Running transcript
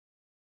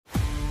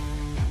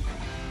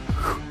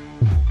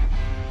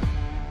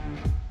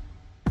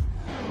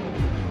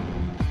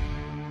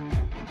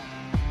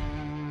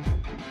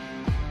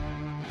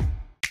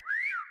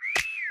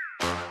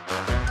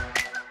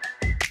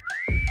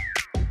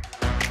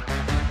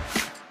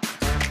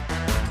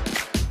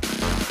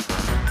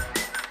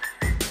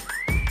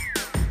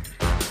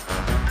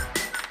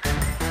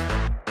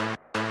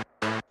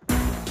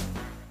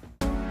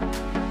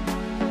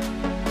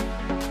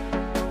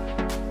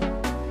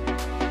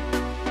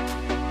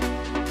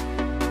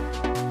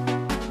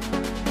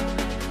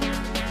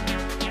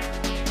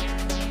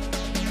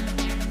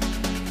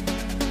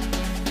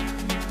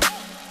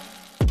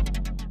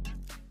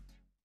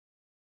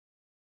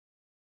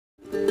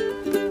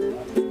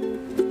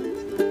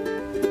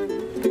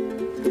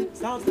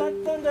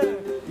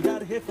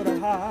hit for the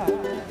high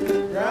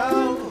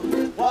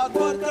ground. Walk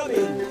for the come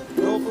in,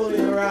 no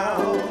fooling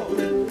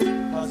around.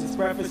 Cause it's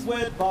breakfast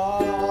with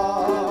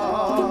Bob.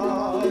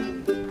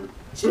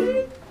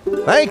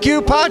 Thank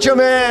you, Poncho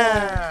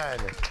Man.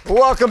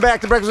 Welcome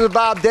back to Breakfast with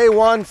Bob, day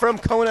one from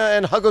Kona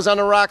and Huggo's on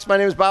the Rocks. My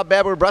name is Bob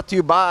Babb. We're brought to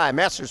you by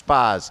Master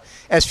Spas.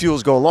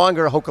 SFuels go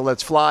longer. HOKA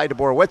Let's Fly.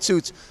 Deboer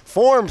wetsuits.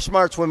 Form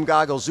Smart Swim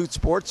goggles. Zoot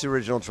Sports, the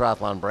original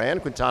triathlon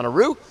brand. Quintana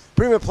Roo.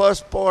 Premium Plus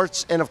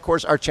Sports. And, of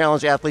course, our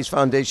Challenge Athletes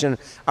Foundation.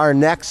 Our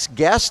next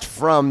guest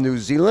from New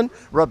Zealand,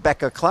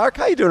 Rebecca Clarke.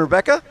 How you doing,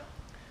 Rebecca?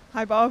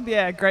 Hi, Bob.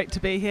 Yeah, great to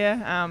be here.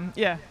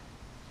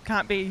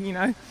 Can't be,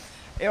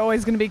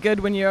 always going to be good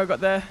when you've got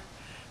the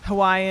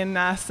Hawaiian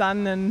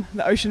sun and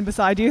the ocean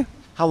beside you.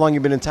 How long you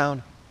been in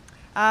town?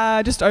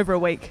 Just over a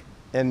week.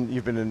 And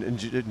you've been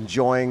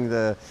enjoying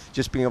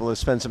just being able to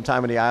spend some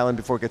time on the island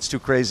before it gets too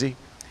crazy?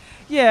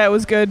 Yeah, it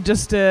was good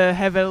just to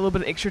have a little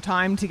bit of extra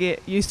time to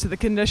get used to the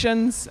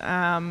conditions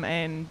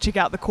and check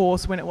out the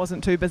course when it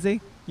wasn't too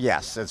busy.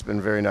 Yes, that's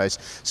been very nice.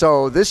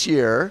 So this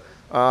year,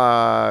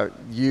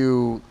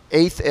 you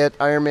 8th at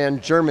Ironman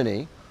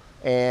Germany,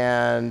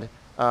 and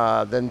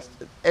then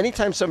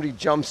anytime somebody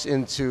jumps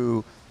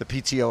into the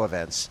PTO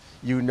events,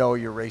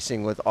 you're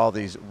racing with all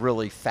these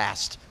really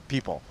fast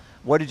people.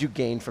 What did you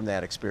gain from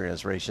that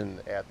experience racing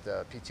at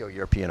the PTO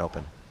European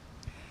Open?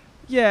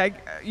 Yeah,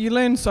 you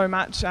learn so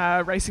much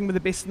racing with the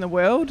best in the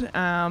world,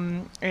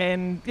 and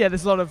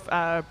there's a lot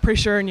of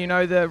pressure, and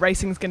the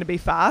racing's going to be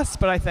fast.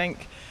 But I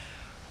think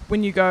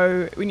when you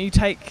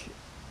take,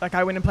 like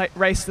I went and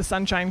raced the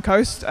Sunshine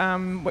Coast,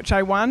 which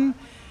I won,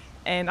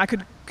 and I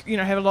could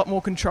have a lot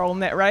more control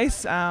in that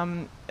race.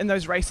 In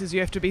those races,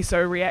 you have to be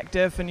so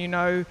reactive, and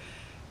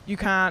you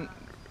can't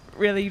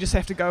really. You just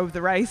have to go with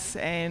the race,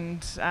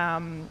 and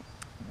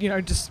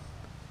just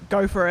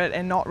go for it,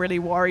 and not really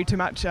worry too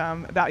much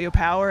about your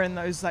power in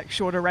those like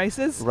shorter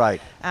races.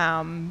 Right.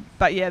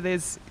 But yeah,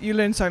 you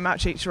learn so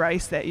much each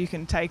race that you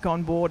can take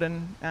on board,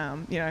 and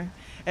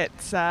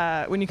it's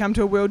when you come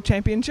to a World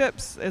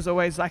Championships, there's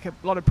always like a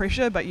lot of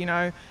pressure, but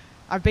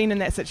I've been in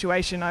that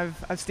situation. I've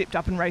stepped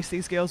up and raced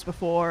these girls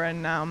before,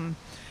 and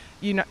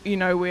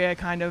we're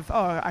kind of,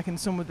 I can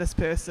swim with this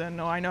person,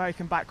 or I know I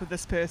can bike with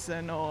this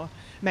person, or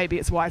maybe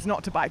it's wise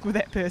not to bike with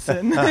that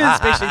person,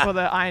 especially for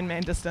the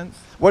Ironman distance.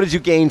 What did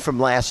you gain from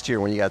last year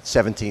when you got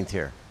 17th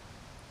here?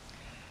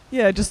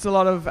 Yeah, just a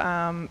lot of,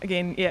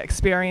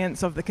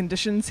 experience of the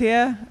conditions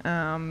here.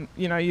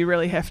 You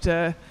really have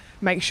to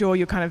make sure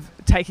you're kind of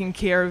taking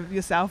care of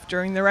yourself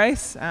during the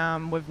race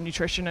with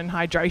nutrition and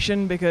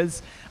hydration,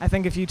 because I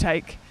think if you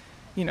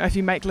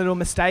make little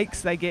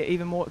mistakes, they get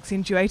even more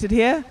accentuated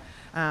here.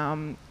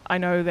 I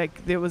know that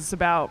there was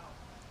about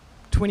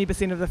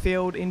 20% of the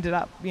field ended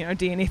up,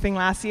 DNFing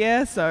last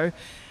year, so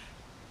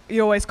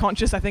you're always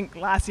conscious. I think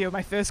last year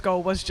my first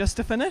goal was just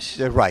to finish.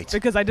 Yeah, right.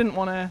 Because I didn't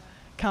want to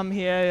come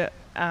here,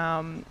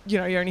 you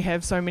only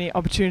have so many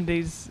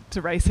opportunities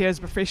to race here as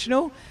a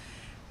professional.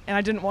 And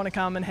I didn't want to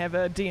come and have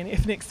a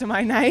DNF next to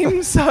my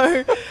name,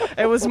 so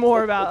it was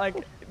more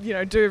about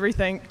do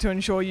everything to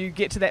ensure you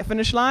get to that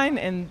finish line,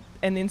 and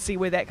then see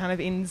where that kind of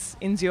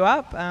ends you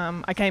up.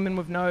 I came in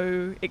with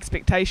no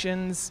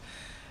expectations.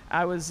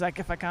 I was like,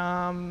 if I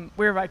come,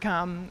 wherever I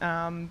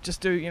come,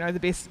 just do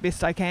the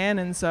best I can,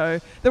 and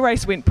so the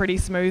race went pretty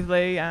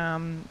smoothly.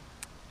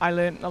 I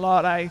learned a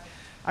lot.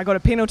 I got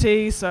a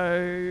penalty,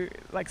 so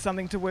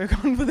something to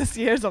work on for this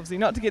year is obviously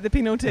not to get the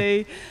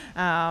penalty.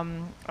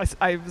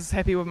 I was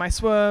happy with my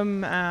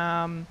swim,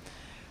 a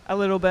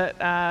little bit,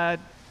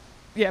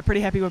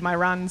 pretty happy with my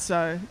run.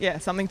 So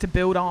something to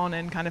build on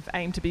and kind of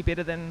aim to be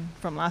better than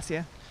from last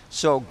year.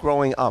 So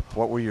growing up,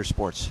 what were your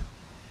sports?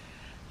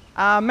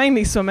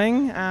 Mainly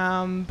swimming,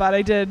 but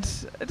I did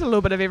a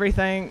little bit of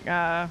everything.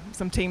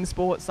 Some team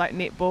sports like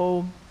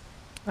netball,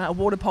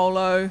 water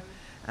polo.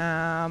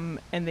 And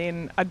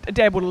then I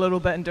dabbled a little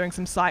bit in doing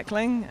some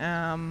cycling,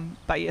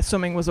 but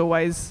swimming was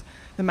always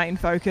the main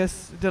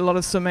focus. Did a lot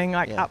of swimming,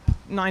 up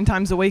 9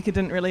 times a week. It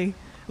didn't really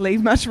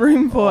leave much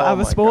room for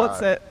other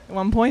sports at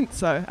one point,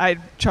 so I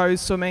chose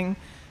swimming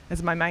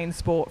as my main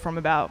sport from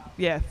about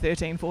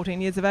 13,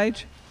 14 years of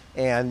age.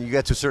 And you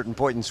get to a certain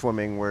point in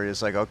swimming where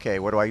it's like, okay,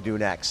 what do I do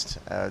next?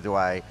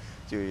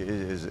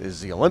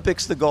 Is the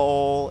Olympics the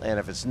goal? And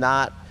if it's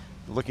not,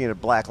 looking at a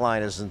black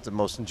line isn't the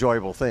most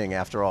enjoyable thing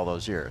after all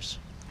those years.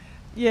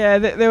 Yeah,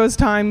 there was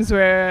times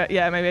where,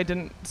 maybe I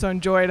didn't so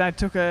enjoy it. I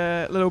took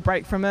a little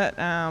break from it,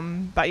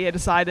 but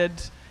decided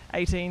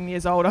 18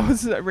 years old I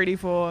was ready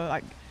for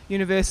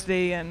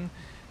university and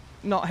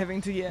not having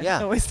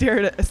to always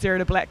stare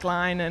at a black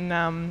line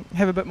and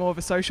have a bit more of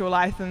a social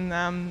life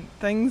and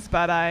things.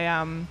 But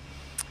I've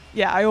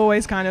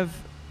always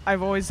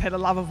had a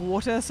love of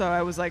water, so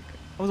I was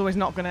always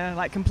not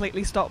gonna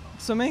completely stop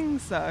swimming.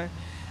 So,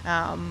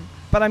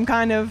 but I'm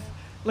kind of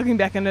looking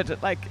back in it,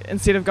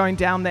 instead of going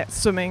down that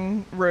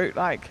swimming route,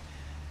 I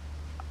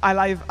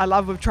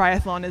love with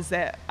triathlon is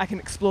that I can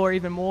explore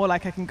even more. I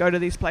can go to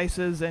these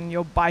places and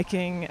you're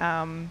biking,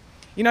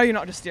 you know, you're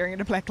not just staring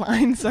at a black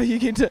line, so you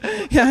get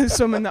to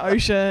swim in the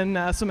ocean,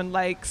 swim in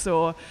lakes,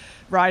 or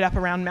ride up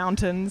around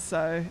mountains.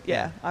 So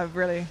yeah, I've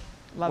really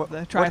loved the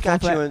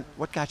triathlon.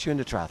 What got you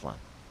into triathlon?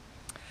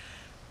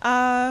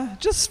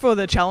 Just for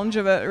the challenge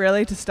of it,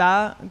 really, to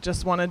start.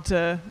 Just wanted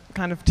to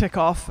kind of tick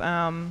off.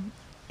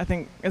 I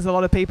think, as a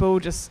lot of people,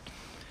 just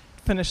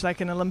finish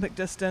like an Olympic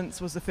distance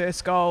was the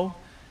first goal.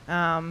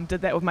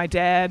 Did that with my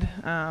dad.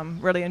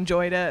 Really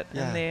enjoyed it,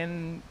 and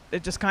then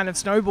it just kind of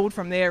snowballed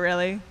from there,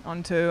 really,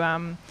 onto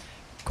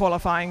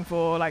qualifying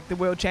for like the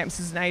World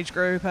Champs as an age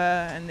grouper,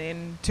 and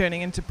then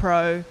turning into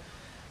pro,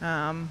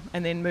 and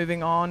then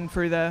moving on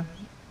through the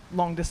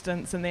long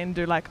distance, and then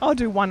do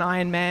one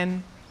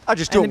Ironman. I'll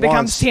just do it once. And it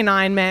becomes 10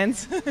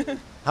 Ironmans.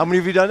 How many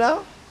have you done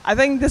now? I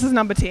think this is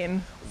number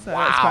 10, so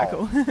that's quite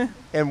cool.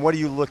 And what do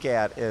you look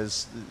at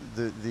as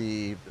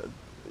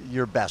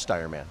your best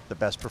Ironman, the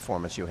best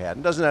performance you had?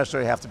 It doesn't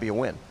necessarily have to be a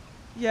win.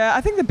 Yeah,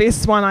 I think the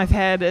best one I've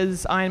had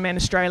is Ironman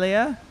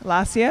Australia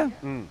last year,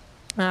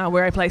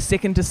 where I placed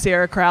second to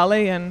Sarah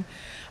Crowley, and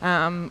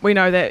we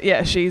know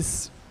that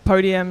she's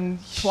podiumed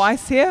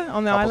twice here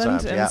on the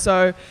island, times, and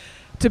so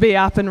to be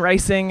up and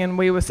racing, and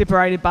we were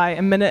separated by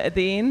a minute at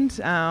the end,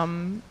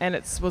 and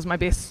it was my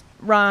best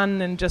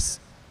run, and just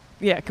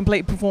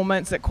complete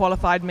performance that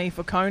qualified me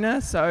for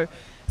Kona. So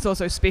it's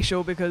also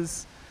special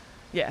because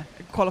it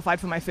qualified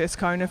for my first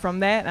Kona from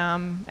that,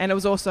 and it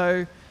was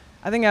also,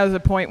 I think I was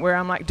at a point where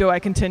I'm like, do I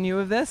continue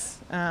with this?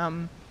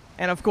 And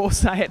of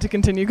course I had to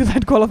continue because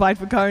I'd qualified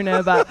for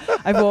Kona, but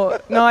I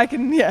thought, no, I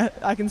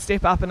can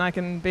step up and I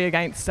can be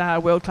against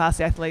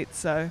world-class athletes.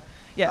 So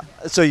yeah.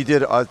 So you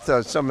did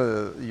some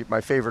of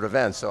my favorite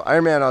events. So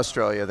Ironman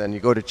Australia, then you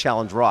go to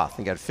Challenge Roth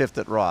and got fifth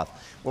at Roth.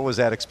 What was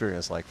that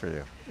experience like for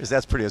you? Because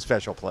that's pretty a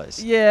special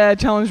place. Yeah,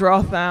 Challenge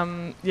Roth.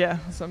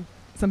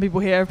 Some people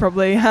here have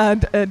probably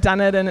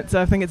done it, and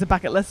I think it's a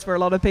bucket list for a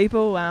lot of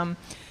people. The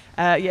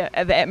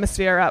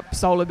atmosphere up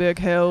Solarberg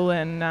Hill,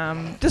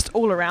 and just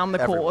all around the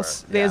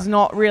course. There's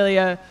not really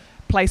a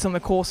place on the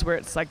course where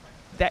it's like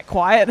that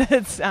quiet.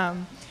 It's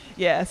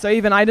so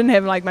even I didn't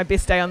have like my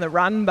best day on the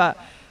run, but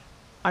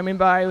I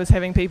remember I was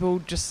having people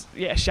just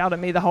shout at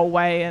me the whole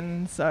way,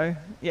 and so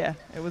it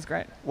was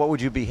great. What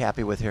would you be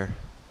happy with here?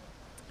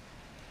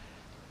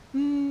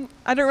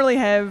 I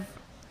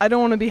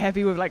don't want to be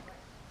happy with like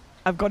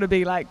I've got to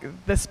be like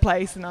this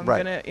place, and I'm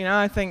gonna,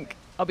 I think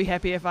I'll be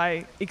happy if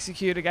I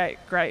execute a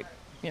great,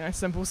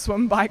 simple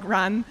swim, bike,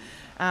 run,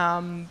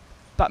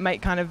 but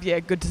make kind of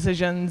good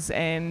decisions,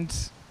 and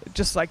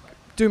just like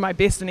do my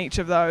best in each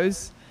of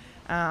those,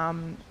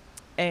 and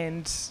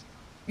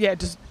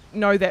just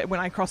know that when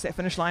I cross that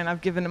finish line,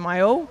 I've given it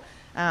my all.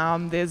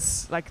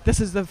 There's like, this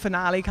is the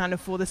finale kind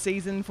of for the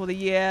season, for the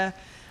year.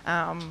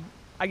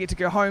 I get to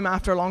go home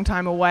after a long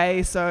time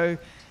away, so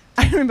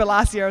I remember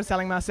last year I was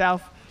telling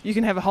myself, you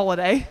can have a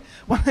holiday.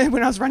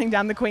 When I was running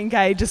down the Queen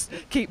K, just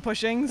keep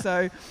pushing.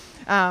 So,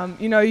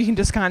 you can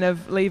just kind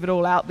of leave it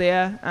all out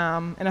there.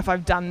 And if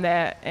I've done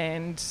that,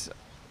 and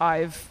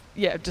I've,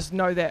 just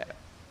know that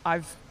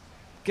I've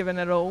given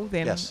it all,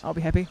 then I'll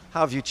be happy.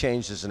 How have you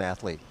changed as an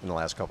athlete in the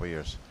last couple of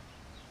years?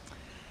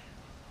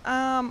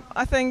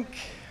 I think,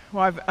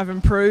 I've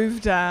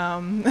improved.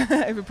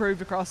 I've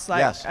improved across,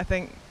 I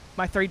think,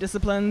 my 3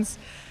 disciplines.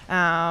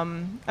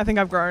 I think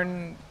I've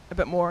grown a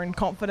bit more in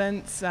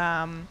confidence.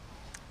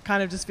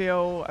 Kind of just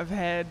feel I've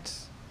had,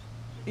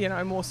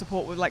 more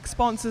support with like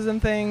sponsors and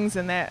things,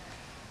 and that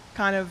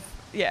kind of,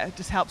 it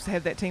just helps to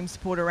have that team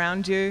support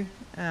around you.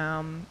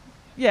 And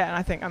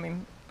I think,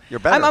 you're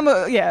better. I'm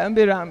a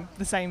bit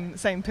the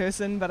same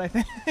person, but I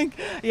think,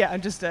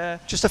 I'm just a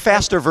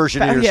faster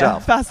version of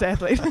yourself. Faster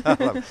athlete. How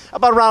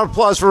about a round of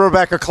applause for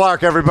Rebecca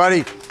Clarke,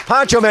 everybody?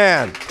 Poncho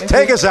Man,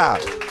 take us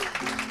out.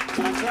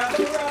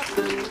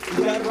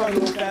 You gotta run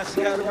real fast,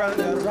 you gotta run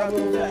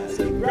real fast.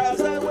 Grabs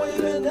that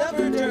wave and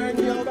never turn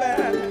your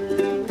back.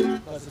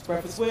 Cause it's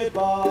breakfast with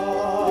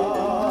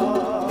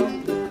Bob.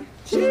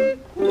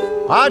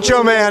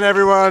 Poncho Man,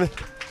 everyone.